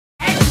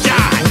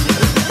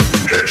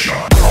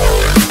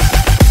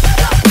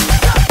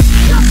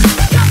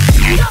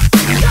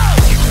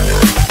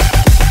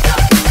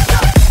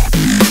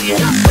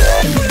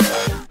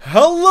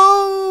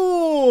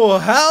Hello!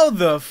 How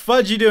the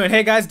fudge you doing?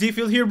 Hey guys,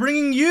 D-Field here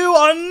bringing you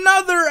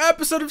another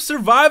episode of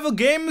Survival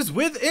Games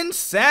with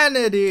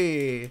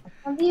Insanity.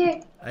 I'm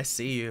here. I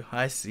see you.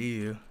 I see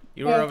you.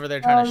 You were over there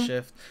trying to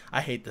shift.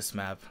 I hate this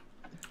map.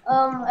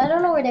 I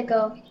don't know where to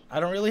go. I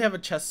don't really have a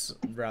chess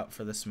route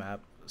for this map.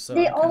 So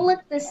they all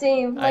look the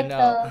same. I Like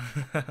know.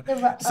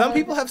 Some the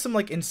people have some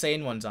like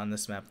insane ones on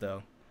this map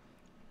though.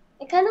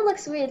 It kind of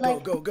looks weird.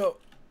 Like Go.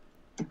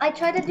 I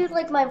tried to do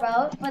like my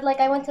route, but like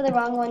I went to the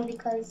wrong one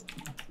because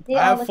they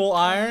I all have look full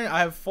the same. iron. I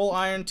have full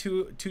iron,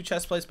 two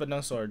chest plates, but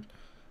no sword.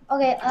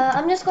 Okay,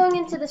 I'm just going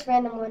into this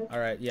random one. All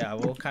right, yeah,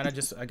 we'll kind of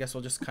just. I guess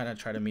we'll just kind of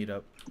try to meet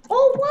up.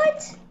 Oh,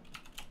 what?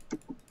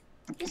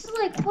 This is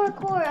like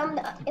parkour.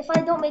 If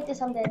I don't make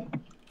this, I'm dead.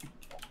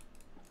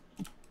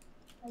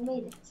 I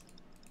made it.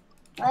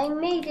 I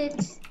made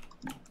it.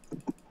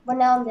 But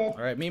now I'm dead.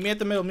 All right, meet me at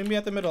the middle. Meet me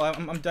at the middle.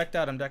 I'm decked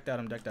out. I'm decked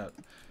out.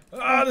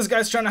 Ah, this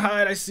guy's trying to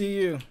hide. I see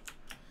you.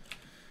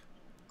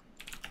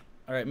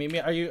 All right, meet me.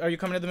 Are you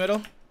coming to the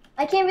middle?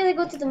 I can't really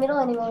go to the middle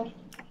anymore.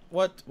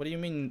 What? What do you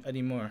mean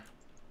anymore?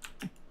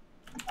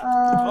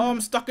 Oh, I'm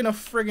stuck in a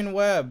friggin'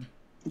 web.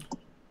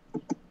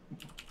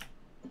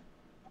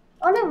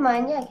 Oh, never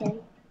mind. Yeah, I can.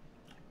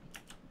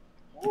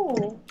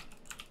 Ooh.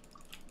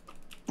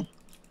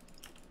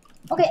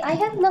 Okay, I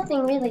have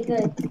nothing really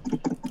good.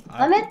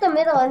 I'm at the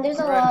middle, and there's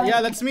a lot.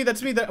 Yeah, that's me.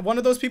 One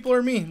of those people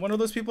are me.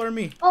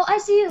 Oh, I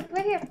see you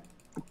right here.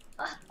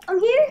 I'm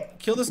here.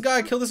 Kill this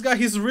guy.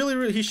 He's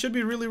he should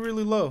be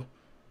really low.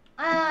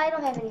 I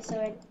don't have any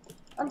sword.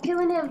 I'm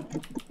killing him.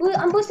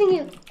 I'm boosting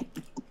you.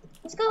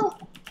 Let's go.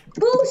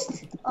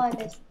 Boost. Oh, I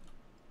missed.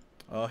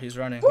 Oh, he's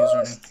running.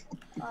 Boost.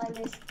 Oh, I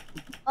missed.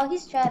 Oh,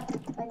 he's trapped,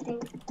 I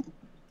think.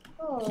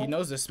 Oh. He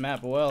knows this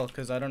map well,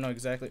 because I don't know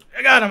exactly.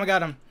 I got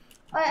him.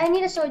 I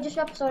need a sword. Just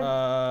drop a sword.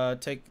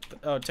 Take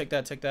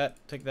that.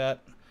 Take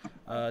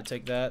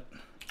that.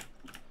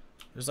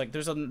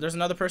 There's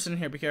another person in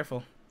here. Be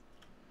careful.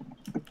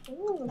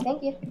 Ooh,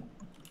 thank you.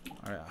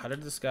 All right, how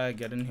did this guy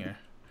get in here?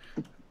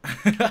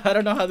 I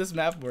don't know how this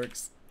map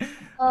works.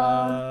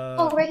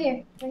 Oh, right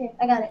here.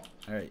 I got it.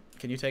 All right,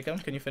 can you take him?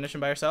 Can you finish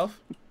him by yourself?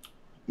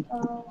 I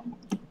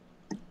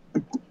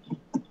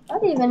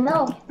don't even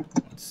know.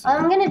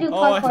 I'm gonna do parkour.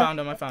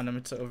 Oh, I found him.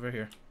 It's over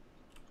here.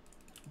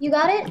 You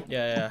got it?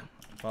 Yeah.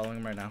 I'm following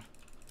him right now.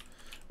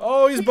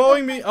 Oh, he's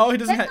bowing me. Oh, he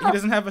doesn't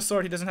have a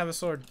sword.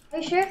 Are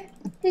you sure?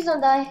 Please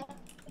don't die.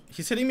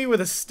 He's hitting me with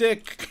a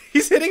stick.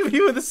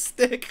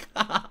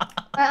 Alright,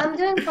 I'm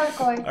doing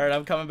parkour. All right,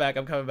 I'm coming back.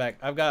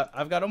 I've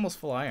got almost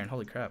full iron.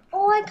 Holy crap.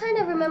 Oh, I kind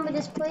of remember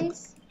this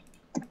place.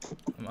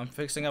 I'm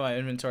fixing up my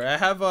inventory. I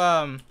have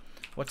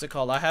what's it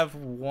called? I have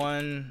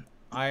 1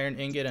 iron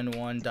ingot and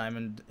 1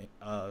 diamond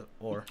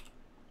ore.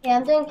 Yeah,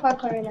 I'm doing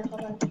parkour right now.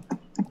 Hold on. All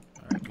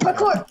right,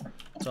 Parkour.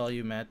 It's all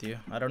you, Matthew.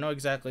 I don't know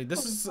exactly.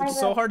 This is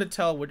so hard to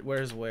tell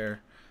where's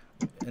where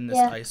in this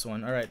ice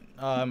one. All right.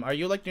 Are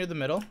you like near the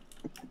middle?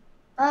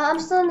 I'm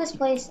still in this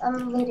place.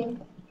 I'm looting.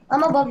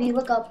 I'm above you.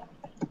 Look up.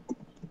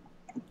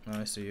 Oh,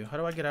 I see you. How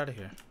do I get out of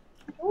here?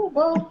 Oh,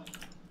 whoa.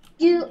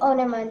 Oh,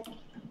 never mind.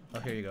 Oh,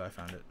 here you go. I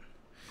found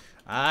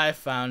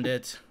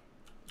it.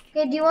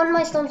 Okay, do you want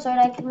my stone sword?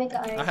 I can make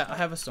an iron. I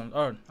have a stone.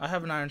 Or I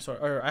have an iron sword.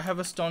 Or I have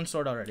a stone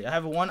sword already. I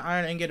have 1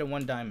 iron ingot and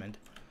 1 diamond.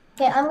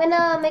 Okay, I'm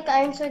gonna make an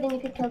iron sword and you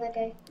can kill that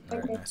guy.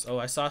 Alright, nice. Oh,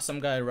 I saw some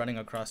guy running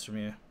across from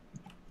you.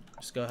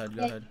 Just go ahead.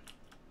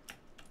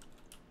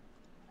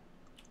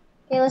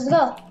 Okay, let's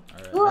go.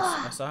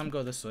 Alright, I saw him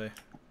go this way.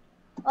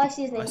 Oh, I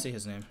see his name. I see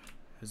his name.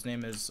 His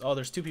name is... Oh,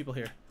 there's 2 people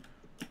here.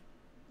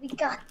 We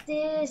got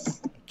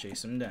this.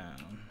 Chase him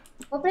down.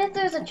 What if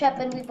there's a trap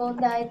and we both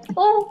died?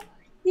 Oh,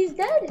 he's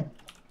dead.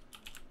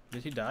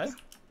 Did he die?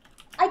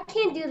 I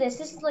can't do this.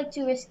 This is like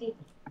too risky.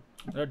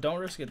 No, don't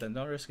risk it then.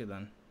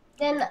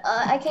 Then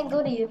I can't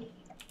go to you.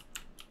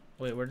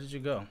 Wait, where did you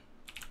go?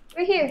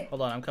 We're here.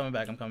 Hold on, I'm coming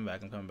back.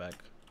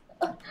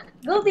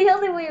 Go the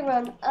other way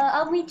around.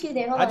 I'll meet you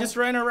there. Hold on. I just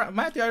ran around.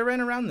 Matthew, I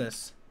ran around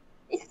this.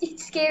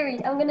 It's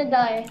scary. I'm gonna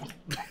die.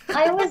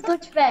 I always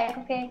glitch back,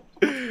 okay?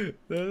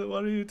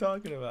 What are you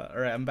talking about?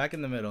 Alright, I'm back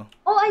in the middle.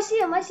 Oh, I see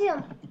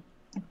him.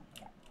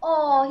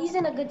 Oh, he's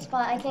in a good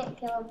spot. I can't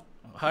kill him.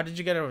 How did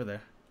you get over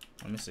there?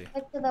 Let me see.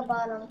 Like to the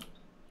bottom.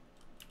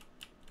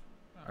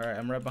 Alright,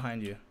 I'm right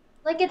behind you.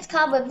 Like it's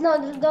cobwebs.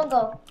 No, don't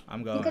go.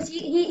 I'm going. Because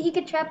he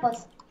could trap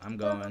us. I'm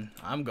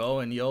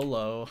going,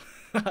 YOLO.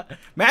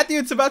 Matthew,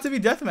 it's about to be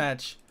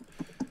deathmatch.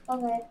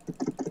 Okay.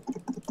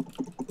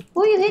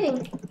 Who are you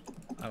hitting?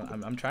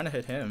 I'm trying to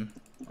hit him.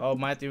 Oh,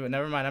 Matthew,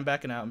 never mind. I'm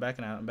backing out.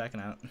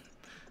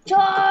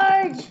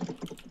 Charge!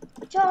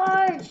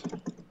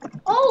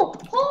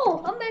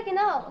 Oh, I'm backing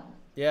out.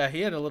 Yeah,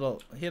 he had a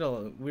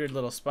weird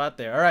little spot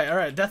there. All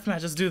right,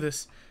 deathmatch. Let's do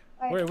this.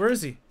 Right. Where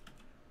is he?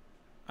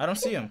 I don't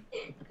see him.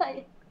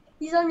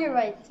 He's on your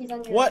right.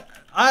 What?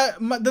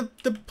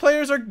 The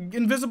players are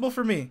invisible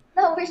for me.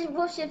 No, we're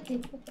both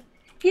shifting.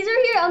 He's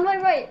right here on my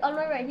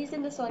right. He's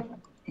in this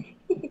one.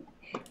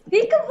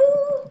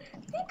 Peekaboo!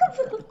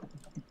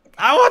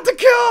 I want the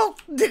kill!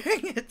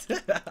 Dang it!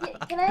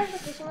 Can I have the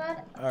fishing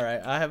rod?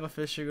 Alright, I have a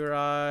fishing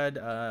rod.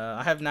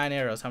 I have 9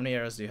 arrows. How many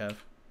arrows do you have?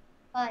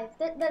 5.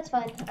 That's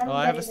fine. Oh,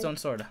 I have a stone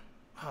sword.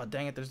 Oh,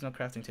 dang it, there's no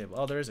crafting table.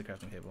 Oh, there is a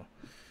crafting table.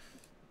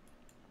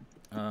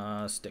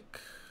 Stick.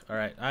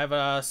 Alright, I have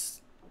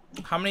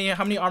how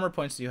many armor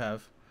points do you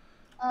have?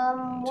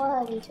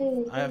 1,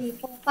 2, 3,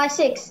 4, 5,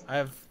 6. I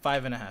have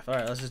 5.5.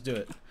 Alright, let's just do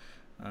it.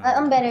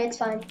 I'm better, it's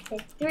fine. Okay,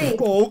 3.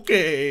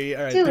 Okay.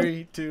 Alright, 2.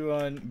 3, 2,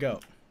 1, go.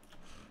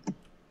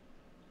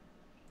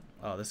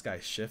 Oh, this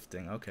guy's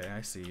shifting. Okay,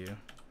 I see you.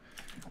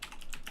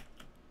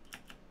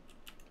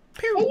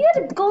 Pew! Hey, you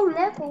had a golden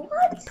apple.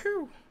 What?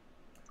 Pew!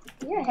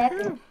 You're happy.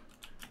 Pew!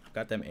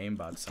 Got them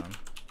aimbots on.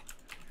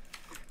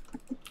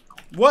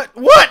 What?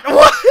 What?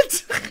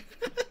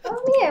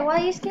 Come here.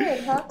 Why are you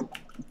scared, huh?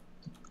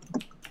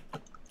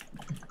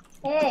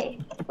 Hey.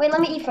 Wait,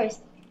 let me eat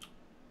first.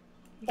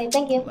 Okay,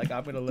 thank you. Like,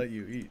 I'm gonna let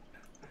you eat.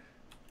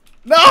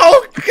 No!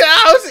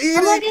 I was eating!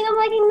 I'm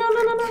lagging.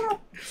 No.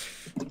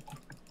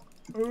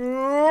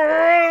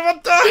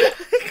 What the heck?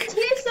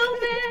 You're so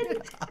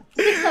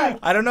bad.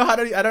 I don't know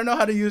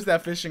how to use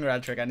that fishing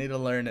rod trick. I need to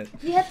learn it.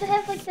 You have to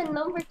have like the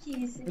number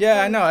keys.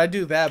 Yeah, I know. I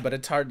do that, but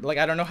it's hard. Like,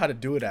 I don't know how to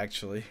do it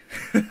actually.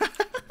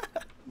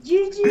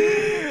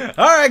 GG.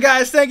 Alright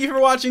guys, thank you for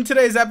watching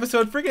today's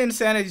episode. Freaking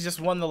Insanity just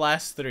won the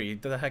last 3.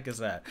 What the heck is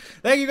that?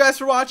 Thank you guys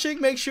for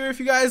watching. Make sure if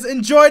you guys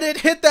enjoyed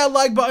it, hit that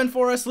like button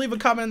for us. Leave a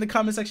comment in the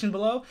comment section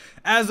below.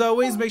 As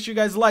always, make sure you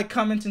guys like,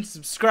 comment, and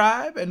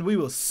subscribe. And we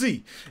will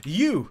see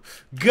you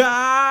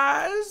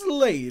guys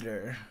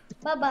later.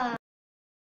 Bye-bye.